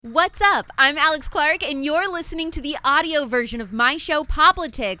What's up? I'm Alex Clark, and you're listening to the audio version of my show,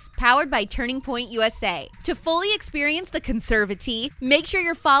 Poplitics, powered by Turning Point USA. To fully experience the conservative, make sure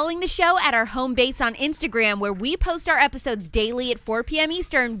you're following the show at our home base on Instagram, where we post our episodes daily at 4 p.m.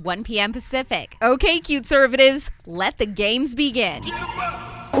 Eastern, 1 p.m. Pacific. Okay, cute conservatives, let the games begin.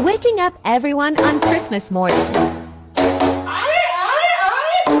 Waking up everyone on Christmas morning.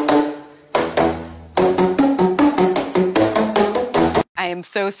 I am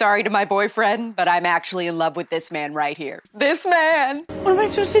so sorry to my boyfriend, but I'm actually in love with this man right here. This man! What am I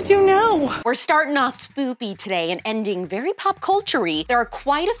supposed to do now? We're starting off spoopy today and ending very pop culture-y. There are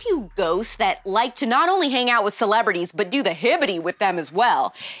quite a few ghosts that like to not only hang out with celebrities, but do the hibbity with them as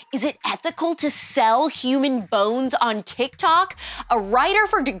well. Is it ethical to sell human bones on TikTok? A writer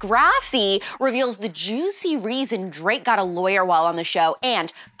for Degrassi reveals the juicy reason Drake got a lawyer while on the show,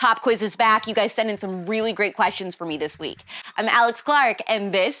 and Pop Quiz is back. You guys sent in some really great questions for me this week. I'm Alex Clark,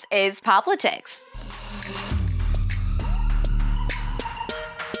 and this is Poplitics.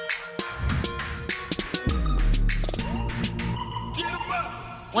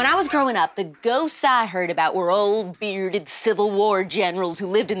 When I was growing up, the ghosts I heard about were old, bearded Civil War generals who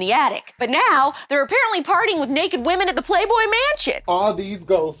lived in the attic. But now, they're apparently partying with naked women at the Playboy Mansion. All these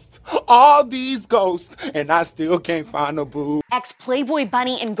ghosts, and I still can't find a boo. Ex-Playboy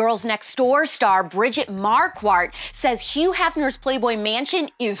Bunny and Girls Next Door star Bridget Marquardt says Hugh Hefner's Playboy Mansion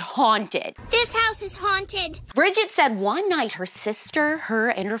is haunted. This house is haunted. Bridget said one night her sister, her,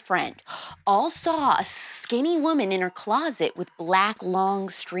 and her friend all saw a skinny woman in her closet with black, long,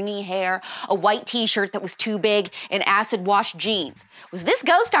 stringy hair, a white t-shirt that was too big, and acid-washed jeans. Was this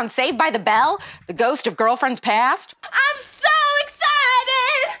ghost on Saved by the Bell? The ghost of girlfriends past? I'm so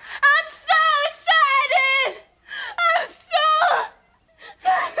excited! I'm so excited! I'm so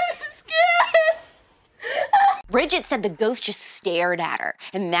scared! Bridget said the ghost just stared at her,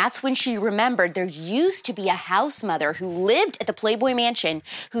 and that's when she remembered there used to be a house mother who lived at the Playboy Mansion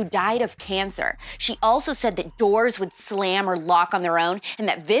who died of cancer. She also said that doors would slam or lock on their own, and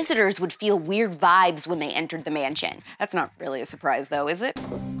that visitors would feel weird vibes when they entered the mansion. That's not really a surprise, though, is it?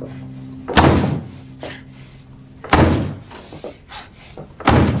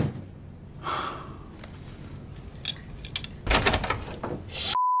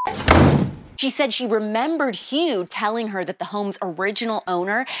 She said she remembered Hugh telling her that the home's original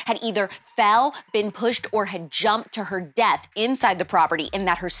owner had either fell, been pushed, or had jumped to her death inside the property, and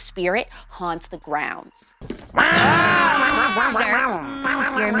that her spirit haunts the grounds. Sir,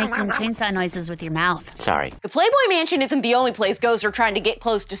 you're making chainsaw noises with your mouth. Sorry. The Playboy Mansion isn't the only place ghosts are trying to get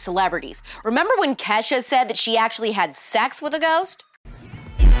close to celebrities. Remember when Kesha said that she actually had sex with a ghost?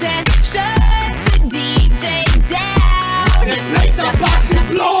 It said, shut the DJ down. This place about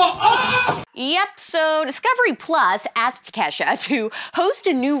to blow up. Yep, so Discovery Plus asked Kesha to host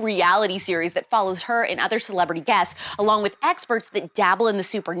a new reality series that follows her and other celebrity guests, along with experts that dabble in the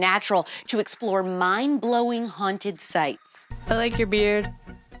supernatural, to explore mind-blowing haunted sites. I like your beard.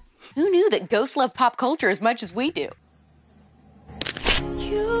 Who knew that ghosts love pop culture as much as we do?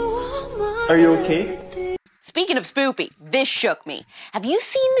 Are you okay? Speaking of spoopy, this shook me. Have you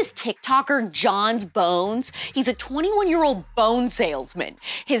seen this TikToker, John's Bones? He's a 21-year-old bone salesman.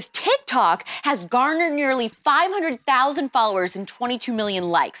 His TikTok has garnered nearly 500,000 followers and 22 million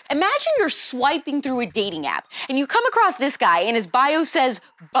likes. Imagine you're swiping through a dating app and you come across this guy and his bio says,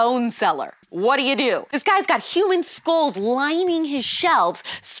 bone seller. What do? This guy's got human skulls lining his shelves,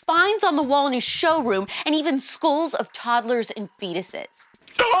 spines on the wall in his showroom, and even skulls of toddlers and fetuses.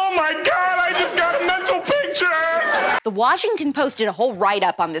 Oh my God, I just got a mental picture! The Washington posted a whole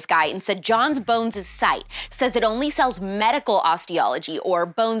write-up on this guy and said John's Bones' site says it only sells medical osteology, or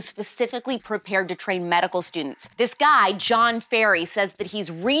bones specifically prepared to train medical students. This guy, John Ferry, says that he's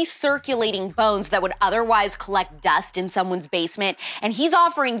recirculating bones that would otherwise collect dust in someone's basement, and he's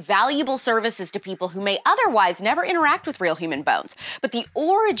offering valuable services to people who may otherwise never interact with real human bones. But the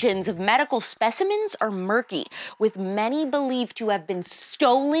origins of medical specimens are murky, with many believed to have been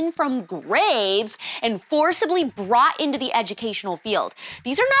stolen from graves and forcibly brought into the educational field.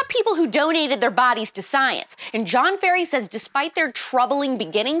 These are not people who donated their bodies to science. And John Ferry says despite their troubling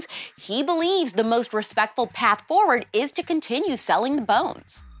beginnings, he believes the most respectful path forward is to continue selling the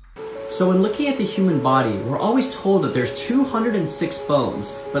bones. So when looking at the human body, we're always told that there's 206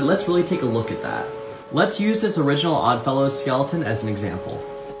 bones, but let's really take a look at that. Let's use this original Oddfellows skeleton as an example.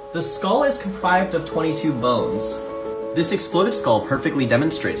 The skull is comprised of 22 bones. This exploded skull perfectly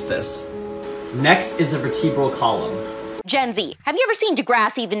demonstrates this. Next is the vertebral column. Gen Z, have you ever seen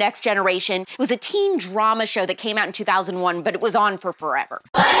Degrassi, The Next Generation? It was a teen drama show that came out in 2001, but it was on for forever.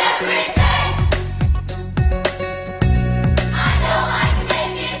 Whatever it takes, I know I can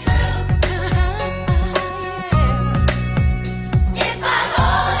make it.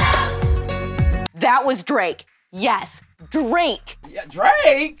 was Drake. Yes, Drake. Yeah,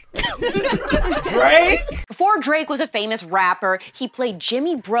 Drake? Drake? Before Drake was a famous rapper, he played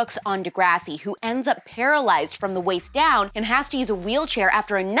Jimmy Brooks on Degrassi, who ends up paralyzed from the waist down and has to use a wheelchair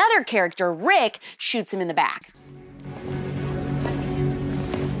after another character, Rick, shoots him in the back.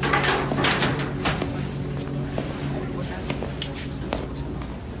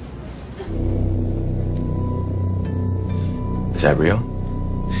 Is that real?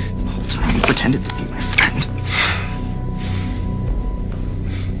 The whole time you pretended to be my friend.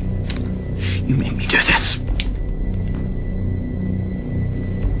 You made me do this.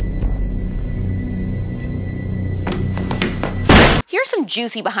 Here's some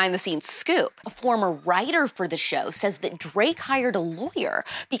juicy behind-the-scenes scoop. A former writer for the show says that Drake hired a lawyer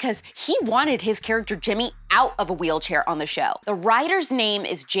because he wanted his character Jimmy out of a wheelchair on the show. The writer's name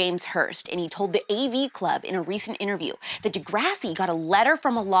is James Hurst, and he told the AV Club in a recent interview that Degrassi got a letter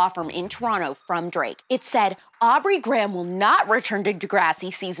from a law firm in Toronto from Drake. It said, Aubrey Graham will not return to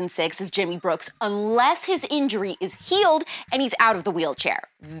Degrassi season 6 as Jimmy Brooks unless his injury is healed and he's out of the wheelchair.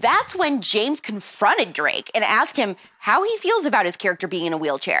 That's when James confronted Drake and asked him how he feels about his character being in a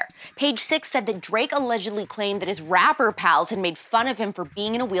wheelchair. Page 6 said that Drake allegedly claimed that his rapper pals had made fun of him for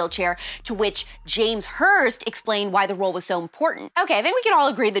being in a wheelchair, to which James Hurst explained why the role was so important. Okay, I think we can all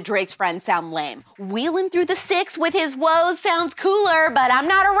agree that Drake's friends sound lame. Wheeling through the 6 with his woes sounds cooler, but I'm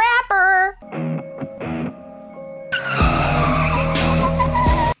not a rapper.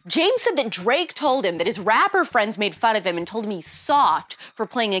 James said that Drake told him that his rapper friends made fun of him and told him he's soft for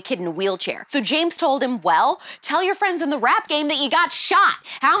playing a kid in a wheelchair. So James told him, well, tell your friends in the rap game that you got shot.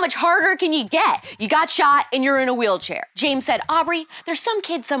 How much harder can you get? You got shot and you're in a wheelchair. James said, Aubrey, there's some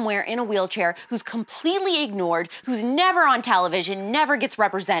kid somewhere in a wheelchair who's completely ignored, who's never on television, never gets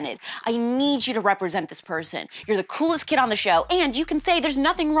represented. I need you to represent this person. You're the coolest kid on the show, and you can say there's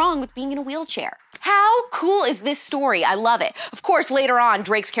nothing wrong with being in a wheelchair. How cool is this story? I love it. Of course, later on,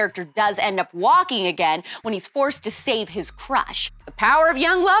 Drake's character does end up walking again when he's forced to save his crush. The power of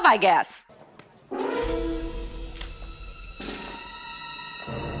young love, I guess.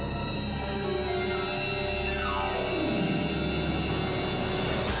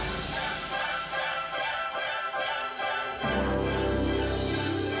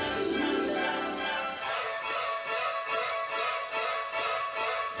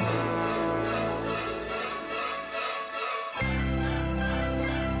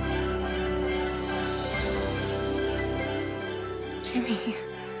 Jimmy,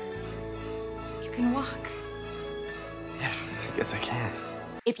 you can walk. Yeah, I guess I can.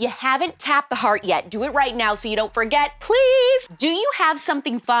 If you haven't tapped the heart yet, do it right now so you don't forget, please. Do you have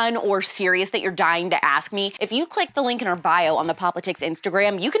something fun or serious that you're dying to ask me? If you click the link in our bio on the Poplitics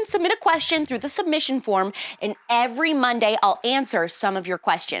Instagram, you can submit a question through the submission form, and every Monday I'll answer some of your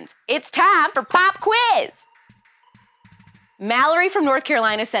questions. It's time for Pop Quiz. Mallory from North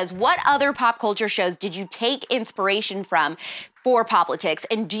Carolina says, what other pop culture shows did you take inspiration from for Poplitics,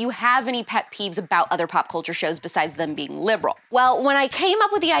 and do you have any pet peeves about other pop culture shows besides them being liberal? Well, when I came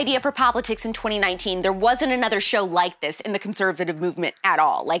up with the idea for Poplitics in 2019, there wasn't another show like this in the conservative movement at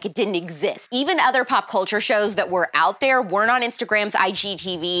all. Like, it didn't exist. Even other pop culture shows that were out there weren't on Instagram's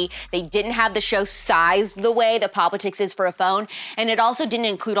IGTV. They didn't have the show sized the way that Poplitics is for a phone, and it also didn't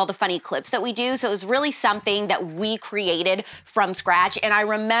include all the funny clips that we do, so it was really something that we created from scratch. And I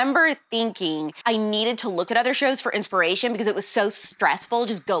remember thinking I needed to look at other shows for inspiration because it was so stressful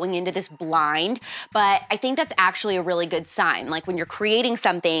just going into this blind. But I think that's actually a really good sign. Like, when you're creating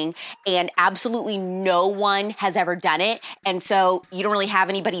something and absolutely no one has ever done it, and so you don't really have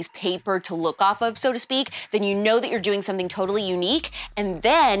anybody's paper to look off of, so to speak, then you know that you're doing something totally unique, and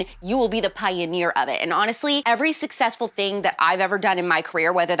then you will be the pioneer of it. And honestly, every successful thing that I've ever done in my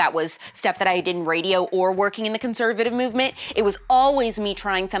career, whether that was stuff that I did in radio or working in the conservative movement, it was always me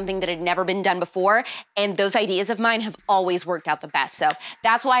trying something that had never been done before, and those ideas of mine have always worked out the best. So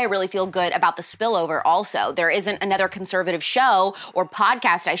that's why I really feel good about the spillover also. There isn't another conservative show, or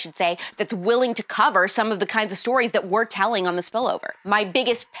podcast, I should say, that's willing to cover some of the kinds of stories that we're telling on the spillover. My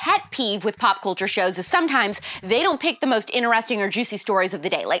biggest pet peeve with pop culture shows is sometimes they don't pick the most interesting or juicy stories of the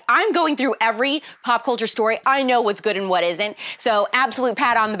day. Like, I'm going through every pop culture story. I know what's good and what isn't. So absolute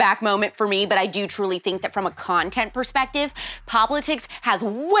pat on the back moment for me, but I do truly think that from a content perspective, Poplitics has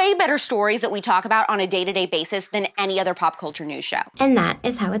way better stories that we talk about on a day-to-day basis than any other pop culture news show. And that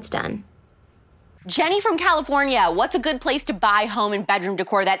is how it's done. Jenny from California, what's a good place to buy home and bedroom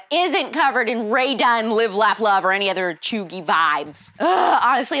decor that isn't covered in Ray Dunn, Live, Laugh, Love, or any other chuggy vibes?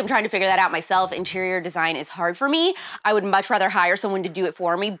 Honestly, I'm trying to figure that out myself. Interior design is hard for me. I would much rather hire someone to do it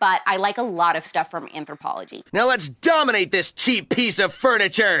for me, but I like a lot of stuff from Anthropologie. Now let's dominate this cheap piece of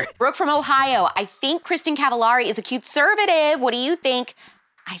furniture. Brooke from Ohio, I think Kristen Cavallari is a cute conservative. What do you think?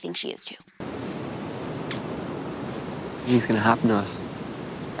 I think she is too. What do you think's gonna happen to us?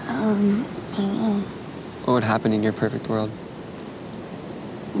 I don't know. What would happen in your perfect world?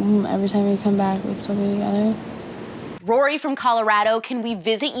 Every time we come back, we'd still be together. Rory from Colorado, can we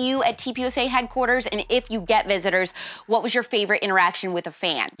visit you at TPUSA headquarters? And if you get visitors, what was your favorite interaction with a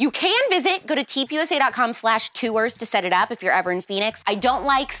fan? You can visit. Go to tpusa.com/tours to set it up if you're ever in Phoenix. I don't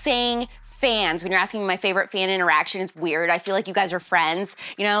like saying fans. When you're asking me my favorite fan interaction, it's weird. I feel like you guys are friends.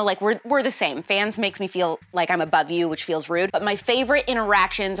 You know, like we're the same. Fans makes me feel like I'm above you, which feels rude. But my favorite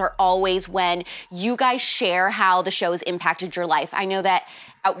interactions are always when you guys share how the show has impacted your life. I know that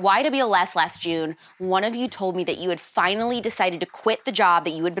at YWLS last June, one of you told me that you had finally decided to quit the job that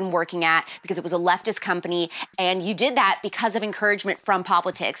you had been working at because it was a leftist company, and you did that because of encouragement from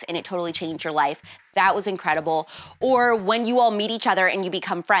Poplitics, and it totally changed your life. That was incredible. Or when you all meet each other and you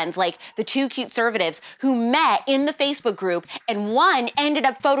become friends, like the two cute conservatives who met in the Facebook group, and one ended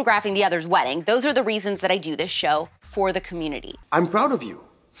up photographing the other's wedding. Those are the reasons that I do this show, for the community. I'm proud of you.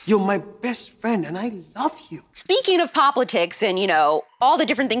 You're my best friend, and I love you. Speaking of Poplitics and, you know, all the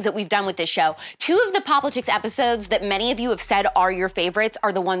different things that we've done with this show, 2 of the Poplitics episodes that many of you have said are your favorites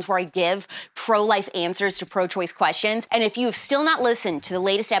are the ones where I give pro-life answers to pro-choice questions. And if you have still not listened to the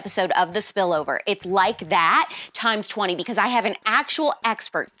latest episode of The Spillover, it's like that times 20, because I have an actual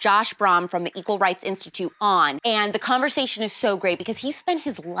expert, Josh Brahm from the Equal Rights Institute, on. And the conversation is so great because he spent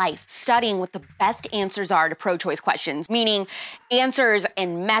his life studying what the best answers are to pro-choice questions, meaning answers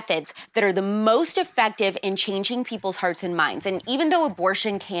and methods that are the most effective in changing people's hearts and minds. And even though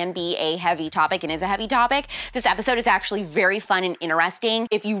abortion can be a heavy topic and is a heavy topic, this episode is actually very fun and interesting.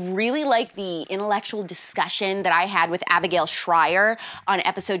 If you really like the intellectual discussion that I had with Abigail Schreier on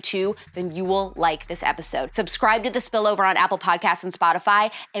episode 2, then you will like this episode. Subscribe to The Spillover on Apple Podcasts and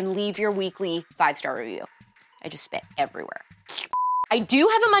Spotify, and leave your weekly 5-star review. I just spit everywhere. I do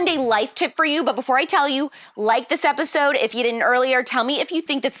have a Monday life tip for you, but before I tell you, like this episode. If you didn't earlier, tell me if you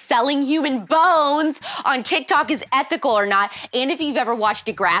think that selling human bones on TikTok is ethical or not. And if you've ever watched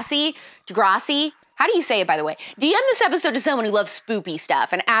Degrassi, how do you say it, by the way? DM this episode to someone who loves spoopy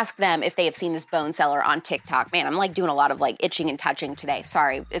stuff and ask them if they have seen this bone seller on TikTok. Man, I'm like doing a lot of like itching and touching today.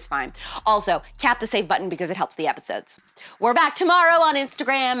 Sorry, it's fine. Also, tap the save button because it helps the episodes. We're back tomorrow on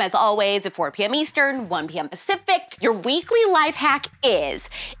Instagram, as always, at 4 p.m. Eastern, 1 p.m. Pacific. Your weekly life hack is,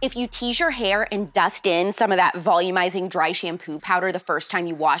 if you tease your hair and dust in some of that volumizing dry shampoo powder the first time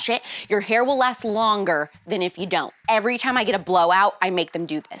you wash it, your hair will last longer than if you don't. Every time I get a blowout, I make them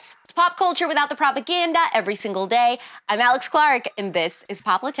do this. It's pop culture without the propaganda every single day. I'm Alex Clark, and this is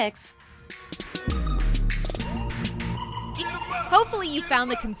Poplitics. Hopefully you found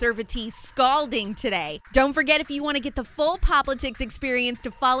the conservatee scalding today. Don't forget, if you want to get the full Poplitics experience,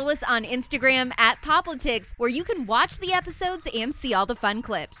 to follow us on Instagram at Poplitics, where you can watch the episodes and see all the fun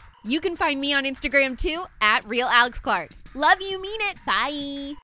clips. You can find me on Instagram too, at Real Alex Clark. Love you, mean it. Bye.